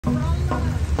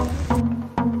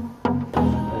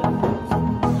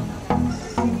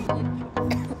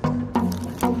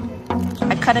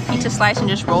cut a pizza slice and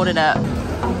just rolled it up.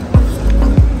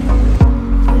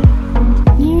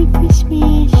 Merry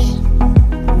Christmas.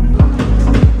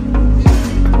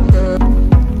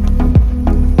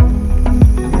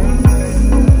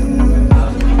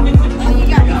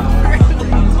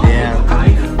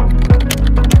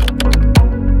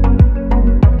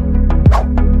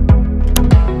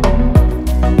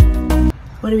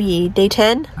 What are we, day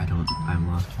 10? I'm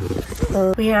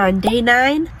lost. We are on day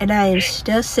 9, and I am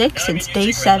still sick since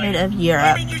day 7 of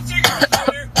Europe.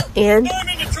 And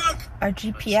our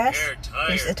GPS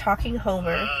is a talking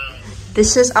Homer.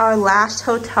 This is our last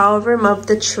hotel room of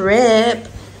the trip.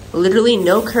 Literally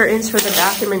no curtains for the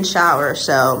bathroom and shower,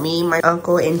 so me, my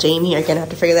uncle, and Jamie are gonna have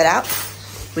to figure that out.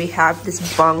 We have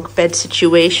this bunk bed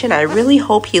situation. I really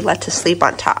hope he lets us sleep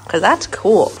on top, because that's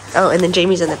cool. Oh, and then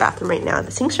Jamie's in the bathroom right now.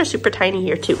 The sinks are super tiny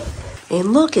here too.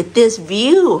 And look at this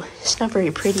view. It's not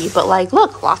very pretty, but like,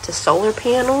 look, lots of solar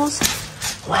panels.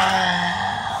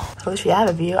 Wow. I wish we had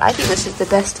a view. I think this is the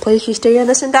best place we stay on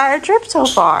this entire trip so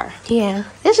far. Yeah,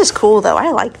 this is cool though.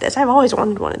 I like this. I've always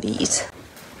wanted one of these.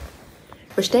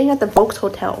 We're staying at the Volks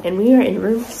Hotel, and we are in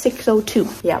room 602.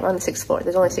 Yeah, we're on the 6th floor.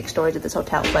 There's only 6 stories at this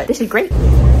hotel, but this is great.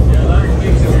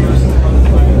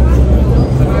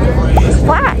 It's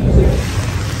flat.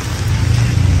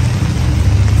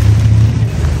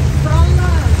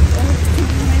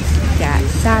 Got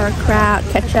sauerkraut,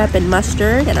 ketchup, and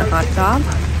mustard, and a hot dog.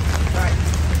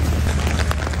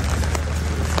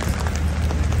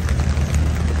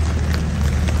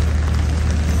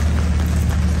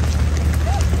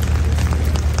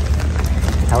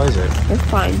 How is it? It's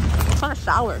fine. It's kind of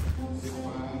sour.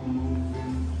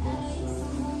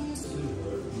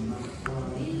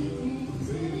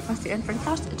 That's the end French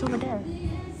toast. It's over there.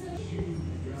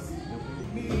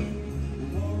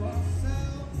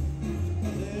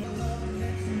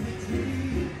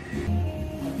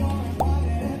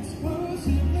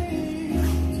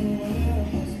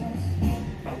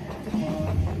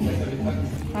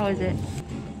 How is it?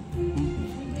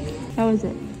 How is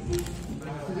it?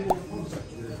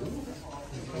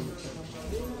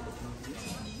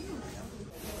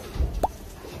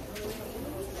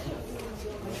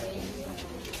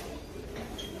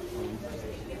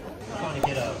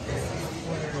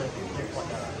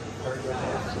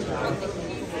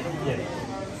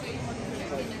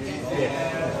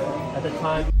 At the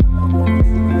time.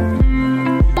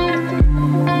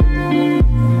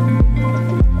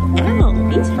 Ow,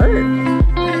 these hurt.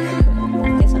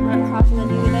 Guess I'm not coughing on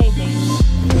you tonight, James.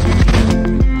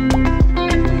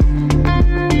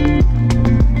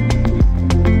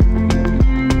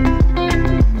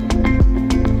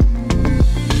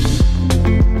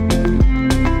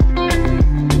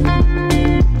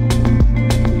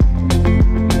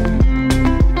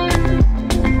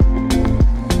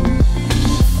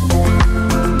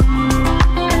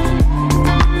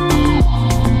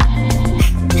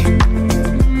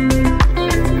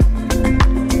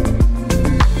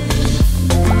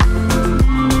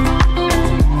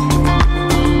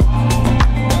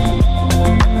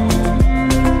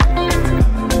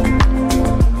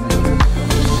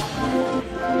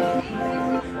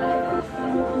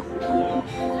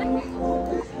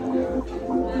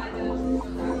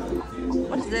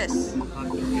 This?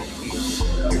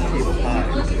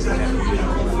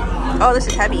 Oh, this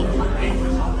is heavy.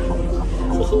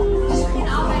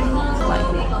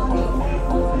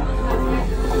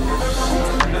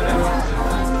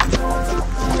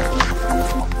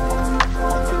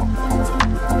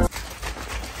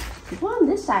 Go on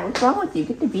this side. What's wrong with you?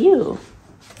 Get the view.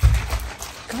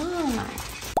 God.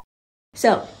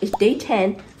 So it's day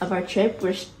 10 of our trip.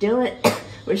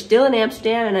 We're still in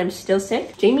Amsterdam, and I'm still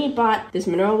sick. Jamie bought this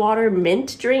mineral water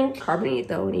mint drink, carbonated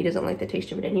though, and he doesn't like the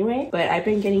taste of it anyway. But I've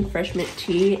been getting fresh mint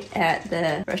tea at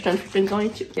the restaurants we've been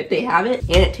going to, if they have it,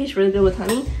 and it tastes really good with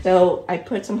honey. So I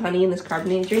put some honey in this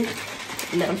carbonated drink,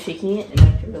 and now I'm shaking it, and I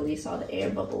have to release all the air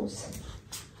bubbles.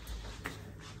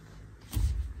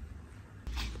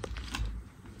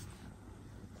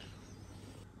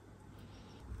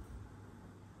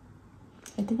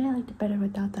 I think I liked it better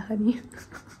without the honey.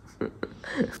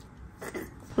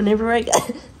 Whenever I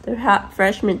get the hot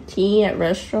fresh mint tea at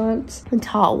restaurants, it's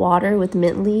hot water with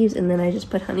mint leaves, and then I just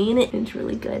put honey in it, and it's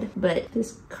really good. But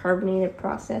this carbonated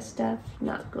processed stuff,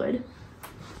 not good.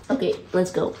 Okay,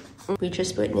 let's go. We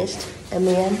just witnessed a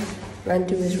man run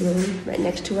to his room right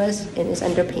next to us in his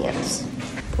underpants.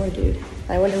 Poor dude.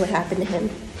 I wonder what happened to him.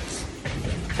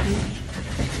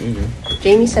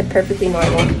 Jamie said perfectly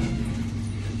normal.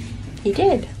 He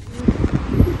did.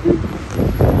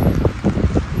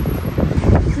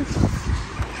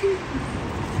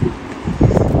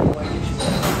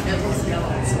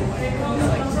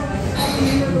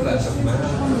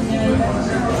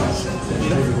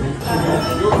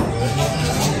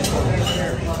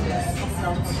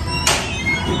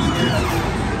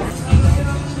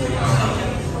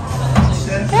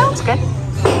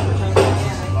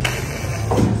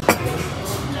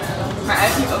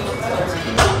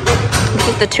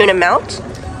 the tuna melt.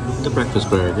 The breakfast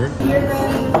burger.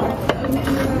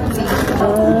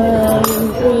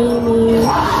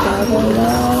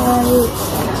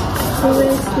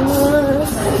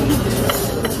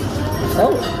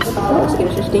 Oh, that's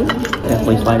interesting.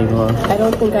 Definitely sliding along. I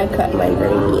don't think I cut mine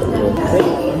very neatly.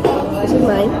 Wait, this is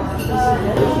mine.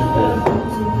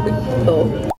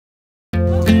 Oh.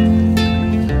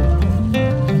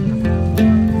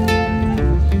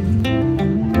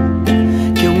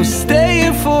 Can we stay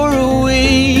here for a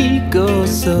week or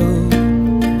so?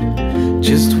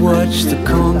 Just watch the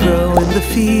corn grow in the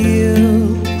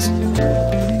fields.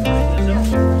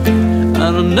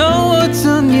 I don't know what's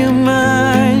on your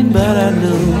mind, but I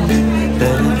know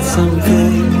that it's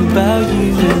something about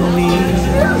you and me.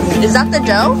 Is that the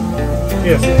dough?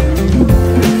 Yes.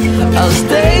 I'll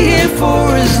stay here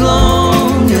for as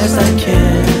long as I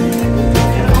can,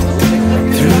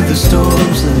 through the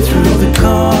storms and through the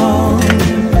calm.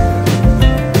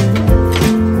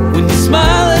 When you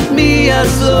smile at me, I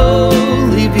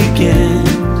slowly begin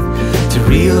to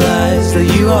realize that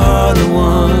you are the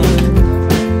one.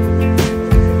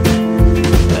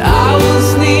 I will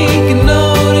sneak a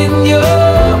note in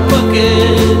your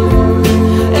pocket,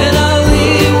 and I'll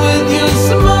leave with your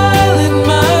smile in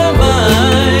my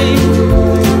mind.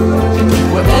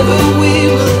 Wherever we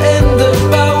will end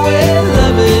up, I will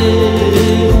love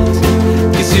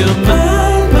it, 'cause you're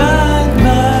mine, mine,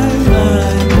 mine,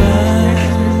 mine, mine.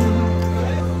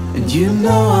 And you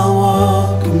know I'll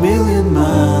walk a million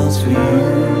miles for you.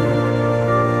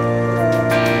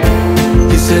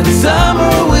 You said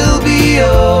summer will be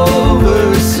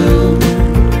over soon.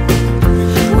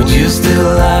 Would you still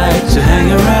like to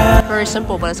hang around? Very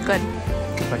simple, but it's good.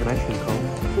 It's like an ice cream cone.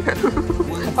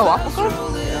 A waffle cone?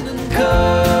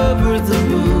 Cover the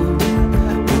moon.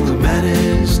 Will we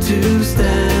manage to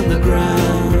stand the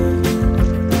ground?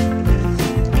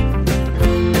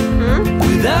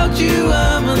 Without you,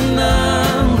 I'm an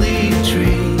only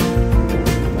tree,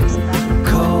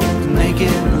 cold,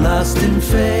 naked, lost in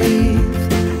faith.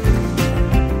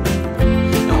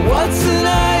 And what's an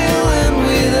island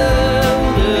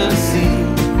without a sea?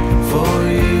 For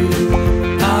you,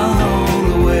 I'll hold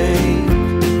away.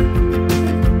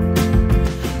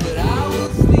 But I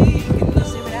will sneak and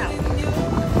Zoom it out.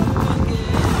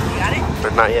 You got it?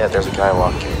 But not yet, there's a guy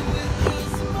walking.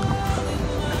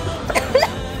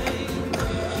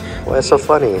 Why is so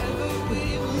funny?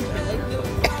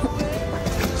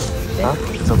 Huh?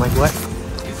 So like what?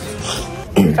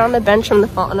 We found the bench from The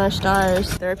Fault in Our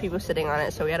Stars. There are people sitting on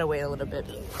it, so we had to wait a little bit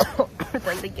for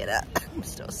them to get up. I'm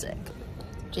still sick.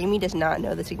 Jamie does not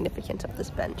know the significance of this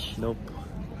bench. Nope.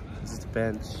 This is the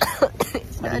bench.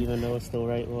 It's How not. do you even know it's the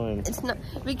right one? It's not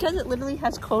because it literally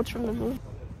has quotes from the movie.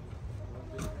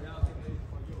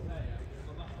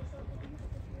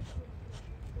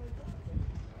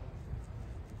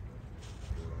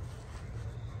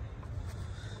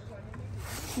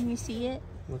 Can you see it?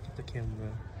 Look at the camera.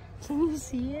 Can you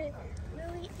see it?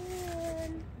 Lily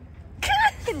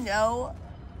Ann. No.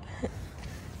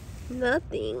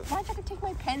 Nothing. Why'd you have to take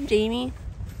my pen, Jamie?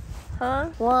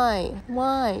 Huh? Why?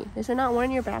 Why? Is there not one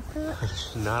in your backpack?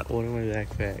 It's not one in my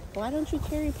backpack. Why don't you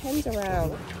carry pens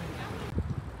around?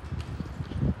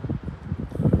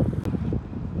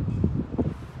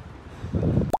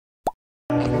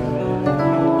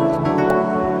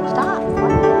 Stop.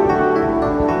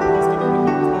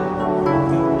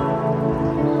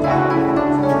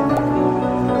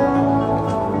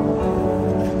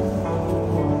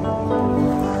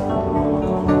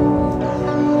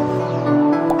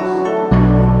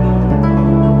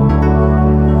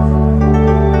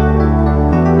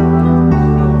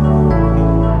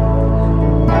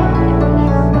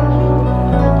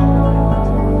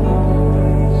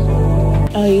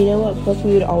 Oh, you know what book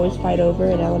we would always fight over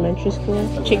in elementary school?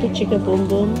 Chicka Chicka Boom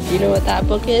Boom. You know what that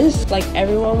book is? Like,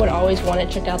 everyone would always want it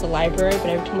checked out the library, but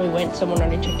every time we went, someone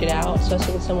already checked it out. So as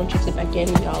soon as someone checks it back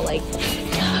in, we all like,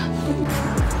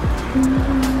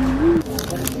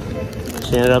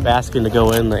 She ended up asking to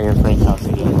go in the Anne Frank house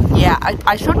again. yeah,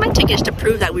 I showed my tickets to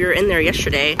prove that we were in there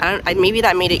yesterday. Maybe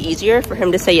that made it easier for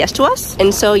him to say yes to us.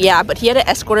 And so, yeah, but he had to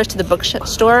escort us to the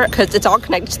bookstore because it's all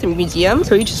connected to the museum.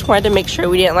 So he just wanted to make sure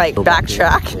we didn't like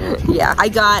backtrack. Yeah, I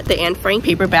got the Anne Frank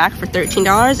paperback for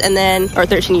 $13 and then, or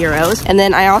 13 euros. And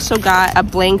then I also got a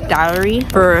blank diary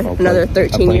for another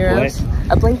 13 euros.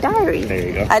 A blank diary. There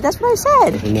you go. That's what I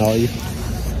said. No, you.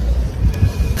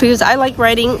 Because I like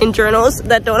writing in journals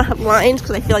that don't have lines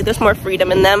because I feel like there's more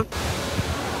freedom in them.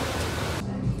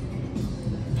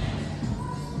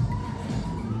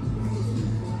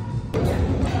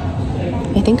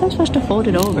 I think I'm supposed to fold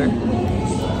it over.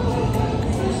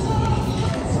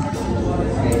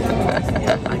 I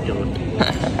don't think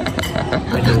that's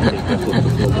what people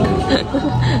do.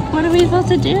 What are we supposed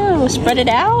to do? Spread it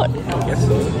out? I guess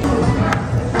so.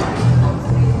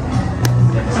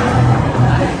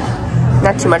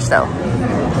 Not too much though.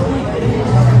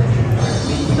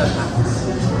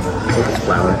 I think it's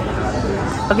flour.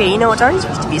 Okay, you know it's already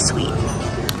supposed to be sweet.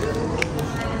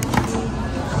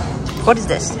 What is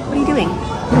this? What are you doing?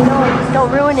 No,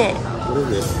 don't ruin it. What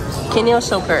is it? Quinoa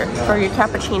soaker for your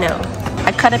cappuccino.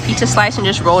 I cut a pizza slice and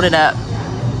just rolled it up.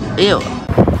 Ew.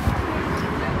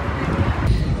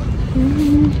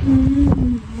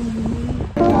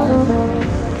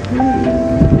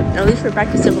 At least we're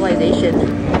back to civilization.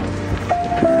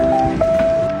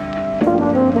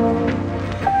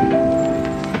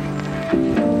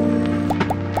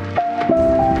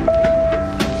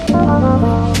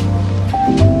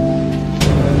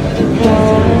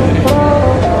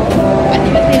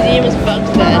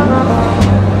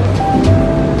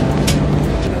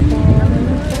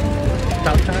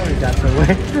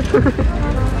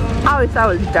 I always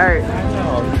thought it was dirt. I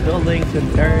know, buildings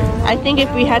and dirt. I think if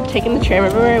we had taken the tram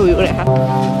everywhere, we wouldn't have.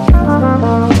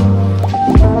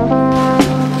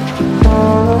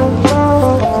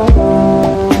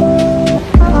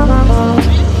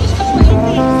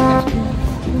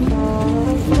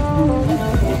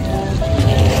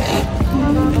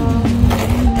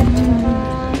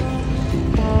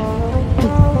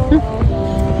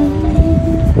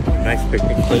 Nice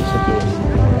picnic place to do.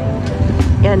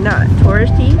 And not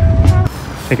touristy.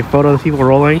 Take a photo of the people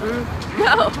rolling.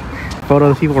 No. Photo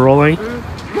of the people rolling.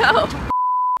 No.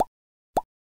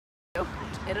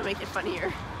 It'll make it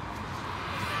funnier.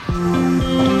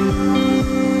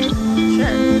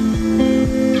 Sure.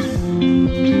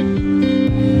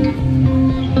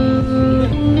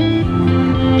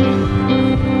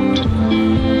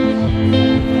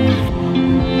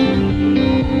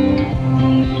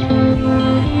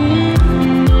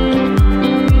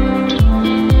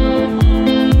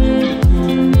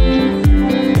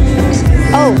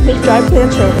 Oh, his dry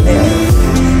plants are over there.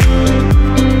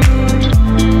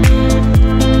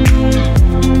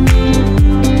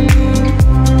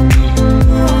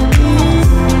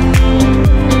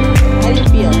 How do you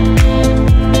feel?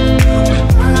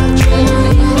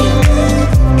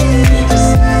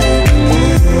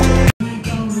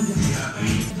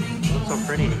 So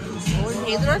pretty.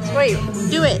 Hazelnuts? Wait,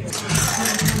 do it.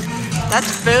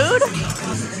 That's food?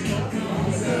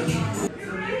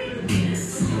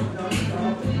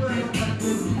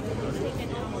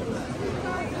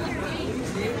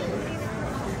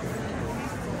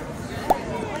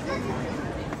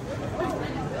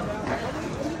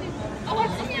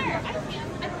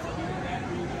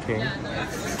 Okay.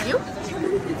 You?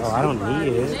 Oh, I don't need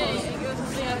it.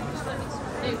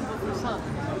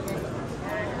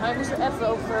 Alright, Mr. F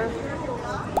over.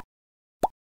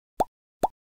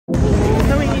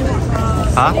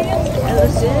 Huh?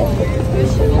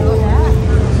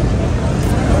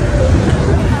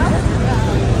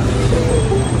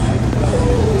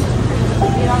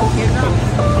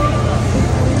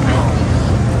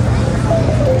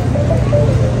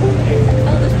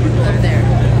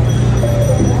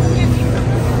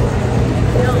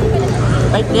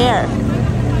 Right there.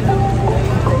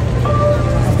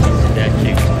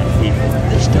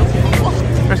 There's still people.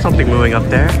 There's something moving up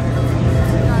there.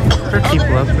 There's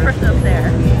people up there. Person up there.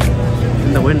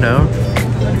 In the window.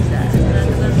 What is that?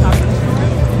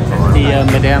 The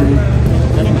Madame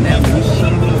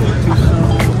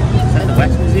Is that the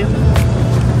Wax Museum?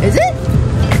 Is it?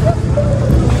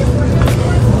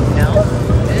 No.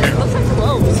 It looks like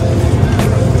clothes.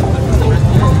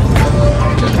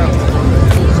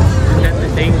 That's the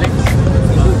same thing.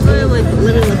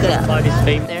 Let me look it up. Body's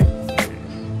fame There.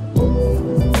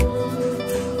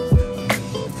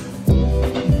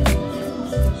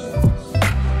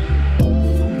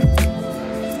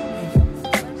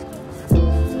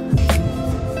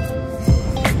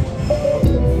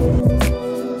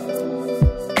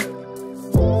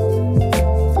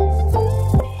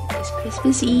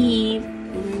 Christmas Eve,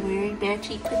 and we're wearing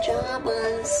matching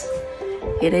pajamas,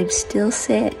 and I'm still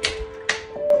sick.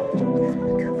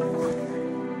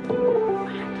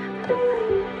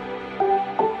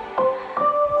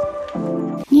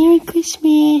 Merry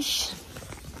Christmas.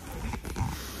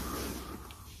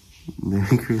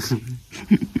 Merry Christmas.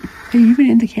 Are you even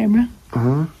in the camera?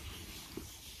 Uh-huh.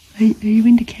 Are you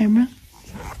in the camera?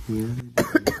 Yeah.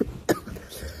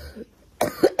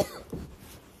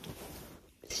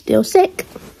 Still sick.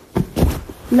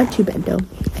 Not too bad though.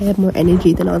 I have more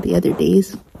energy than all the other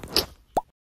days.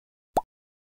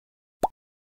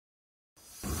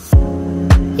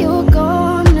 You're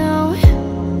gone now,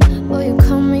 will you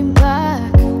coming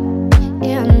back?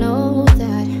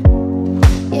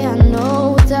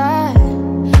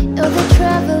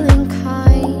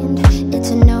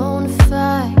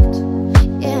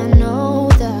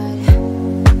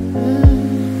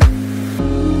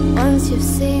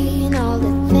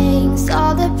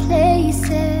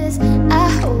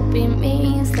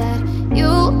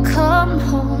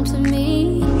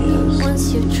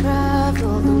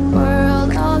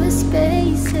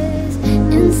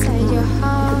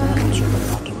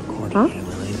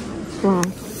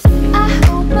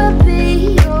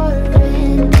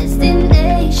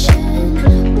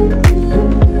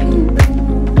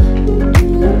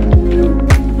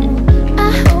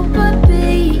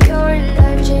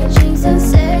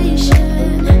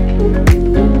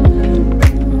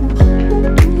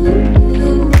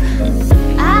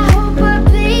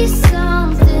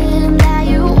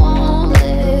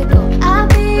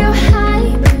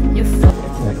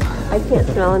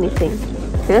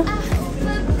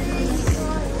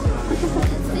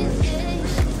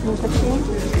 No touching?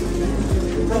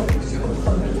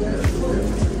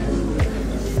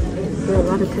 There are a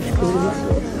lot of touch screens.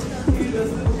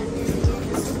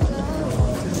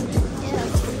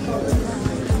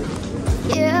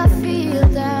 Yeah, I feel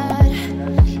that.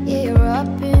 Yeah, you're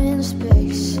up in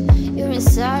space. You're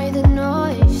inside the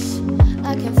noise.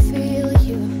 I can feel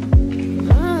you.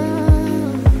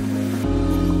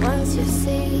 Once you've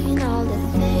seen all the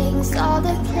things, all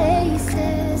the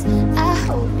places, I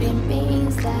hope it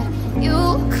means that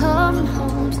you'll come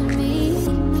home to me.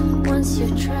 Once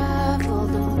you've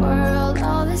traveled the world,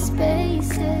 all the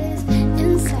spaces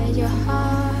inside your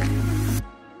heart.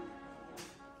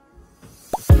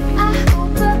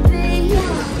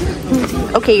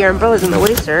 Okay, your umbrella's in the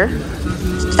way, sir.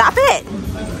 Stop it!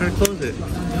 Try to close it.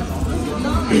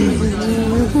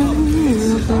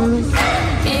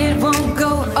 It won't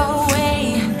go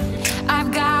away.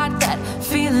 I've got that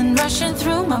feeling rushing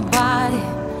through my body.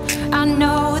 I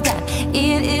know that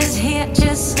it is here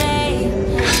to stay.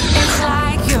 It's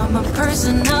like you're my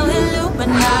personal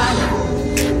Illuminati.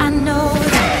 I know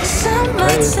that some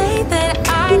might say that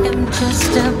I am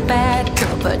just a bad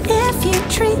girl, but if you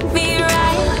treat me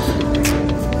right,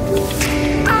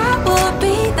 I will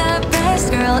be the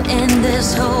best girl in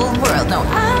this whole world. No,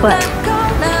 I'm not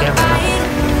gonna bite.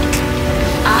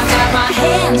 I got my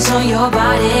hands on your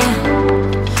body.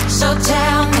 So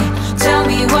tell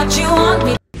me what you want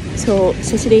me. So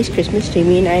since today's Christmas,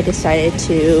 Jamie and I decided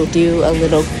to do a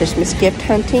little Christmas gift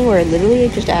hunting. We're literally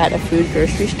just at a food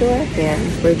grocery store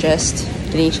and we're just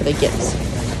getting each other gifts.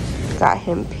 Got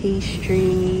him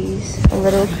pastries, a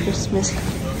little Christmas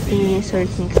thingy so he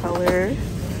can color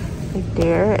right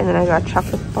there, and then I got a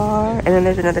chocolate bar, and then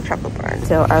there's another chocolate bar.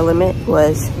 So our limit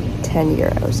was 10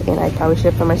 euros, and I probably should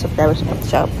have put myself that was supposed to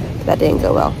shop, but that didn't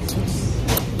go well.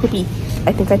 Poopy.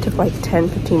 I think I took like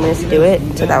 10-15 minutes to do it,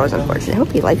 so that was unfortunate. I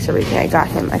hope he likes everything I got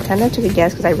him. I kind of took a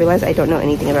guess because I realized I don't know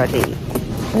anything about Jamie.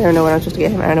 I don't know what I'm supposed to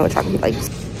get him. I don't know what chocolate he likes.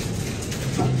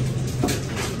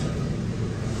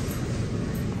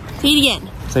 Say it again.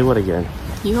 Say what again?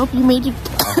 You hope you made it.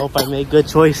 I hope I made good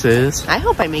choices. I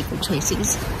hope I make good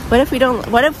choices. What if we don't?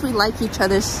 What if we like each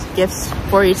other's gifts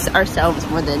for ourselves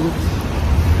more than,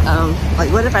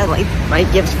 like what if I like my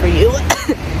gifts for you,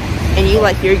 and you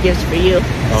like your gifts for you?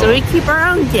 Oh. So we keep our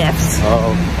own gifts.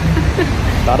 Oh,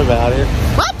 thought about it.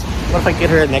 What? What if I get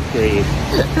her a neck braid?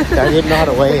 I didn't know how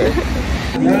to weigh it.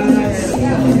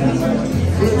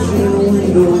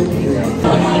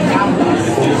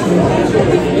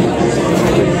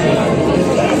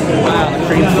 Wow, the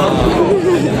cream puff.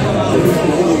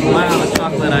 Wow, the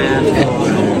chocolate I asked for.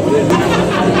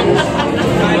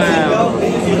 Wow.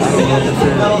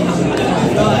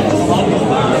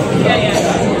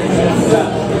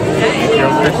 Make your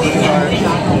own Christmas card.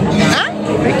 Huh?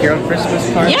 Make your own Christmas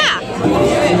card? Yeah.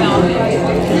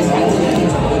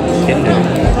 Kinder.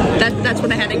 That's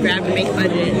what I had to grab to make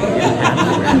budget.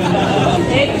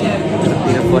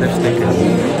 Peanut butter sticker.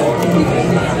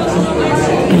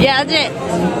 Yeah, that's it.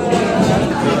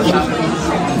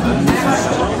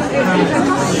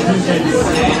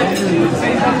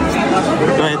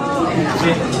 Go ahead.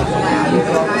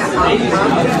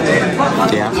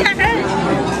 Yeah.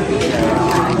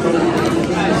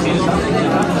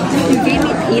 You gave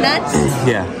me peanuts?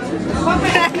 Yeah. I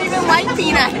don't even like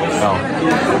peanuts. Oh.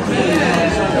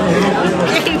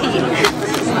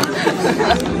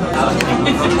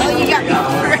 Oh, you got me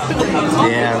fruit.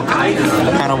 Yeah.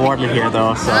 It's kind of warm in here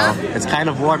though, so. It's kind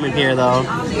of warm in here though.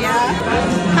 Yeah.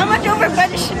 How much over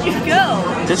budget should you go?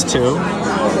 Just 2. 2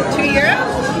 euros?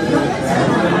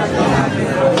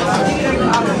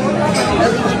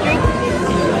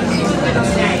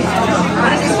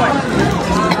 What is this one?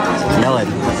 Melon.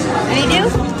 Any new?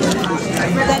 Is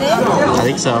that it? I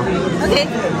think so. Okay.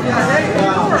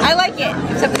 I like it,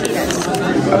 except for peanuts.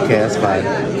 Okay, that's fine.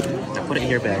 Now put it in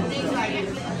your bag.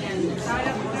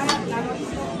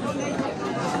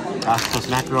 Ah, those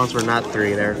macarons were not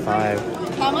 3, they're 5.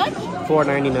 How much?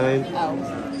 $4.99. Oh.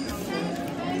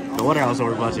 No wonder I was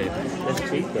over budget. That's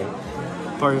cheap though.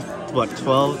 For what,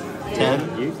 12,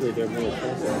 10? Usually they're more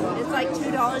expensive. It's like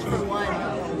 $2 for one.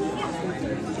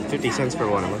 50 cents for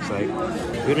one, it looks like.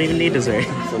 We don't even need dessert.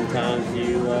 Sometimes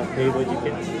you pay what you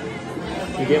get.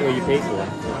 You get what you pay for.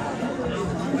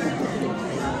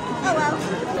 Oh well.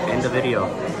 End the video.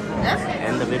 Yes?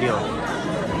 End the video.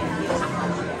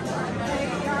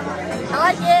 I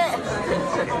like it.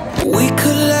 We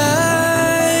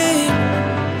collide,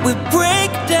 we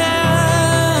break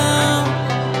down,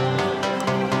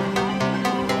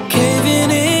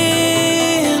 caving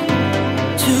in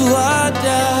to our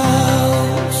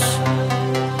doubts.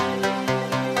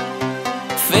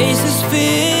 Faces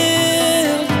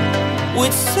filled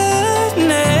with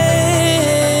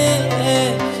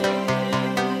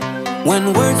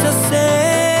words are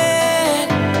said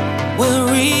will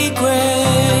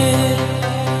regret.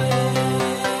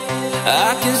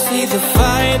 I can see the